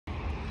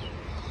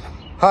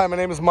Hi, my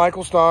name is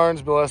Michael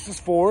Starnes, Bill Estes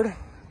Ford.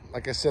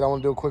 Like I said, I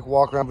want to do a quick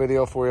walk around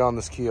video for you on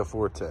this Kia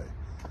Forte.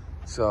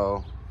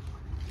 So,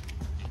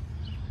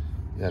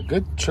 yeah,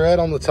 good tread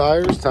on the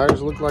tires.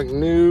 Tires look like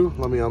new.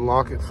 Let me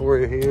unlock it for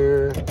you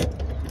here.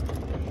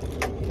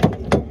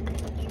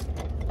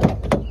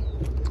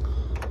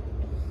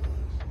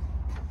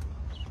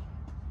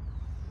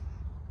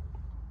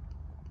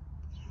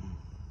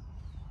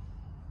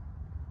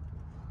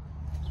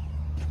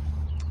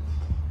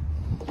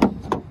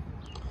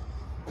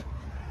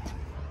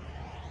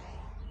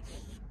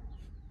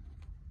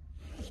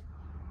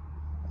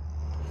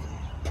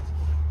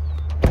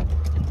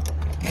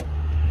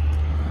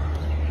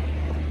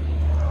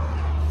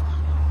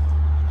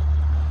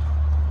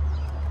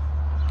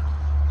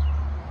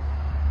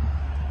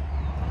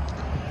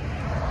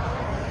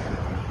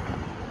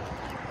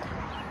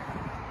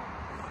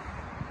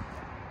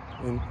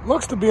 And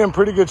looks to be in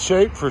pretty good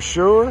shape for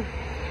sure.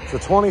 It's a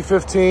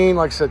 2015,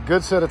 like I said,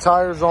 good set of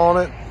tires on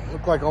it.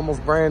 Look like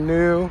almost brand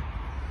new.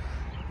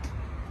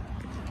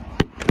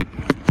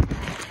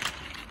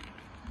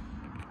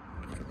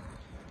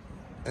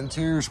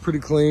 Interior's pretty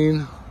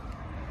clean.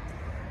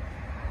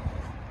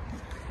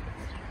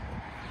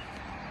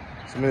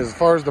 So, I mean, as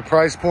far as the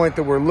price point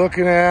that we're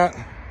looking at,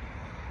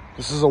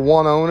 this is a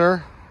one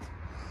owner.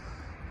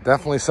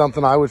 Definitely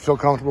something I would feel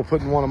comfortable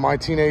putting one of my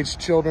teenage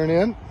children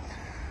in.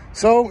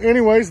 So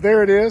anyways,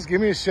 there it is.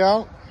 Give me a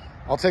shout.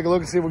 I'll take a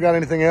look and see if we got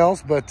anything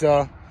else. But,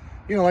 you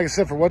know, like I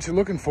said, for what you're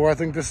looking for, I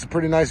think this is a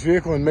pretty nice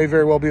vehicle and may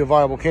very well be a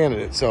viable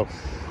candidate. So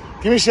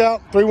give me a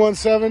shout,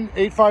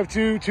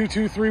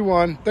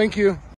 317-852-2231. Thank you.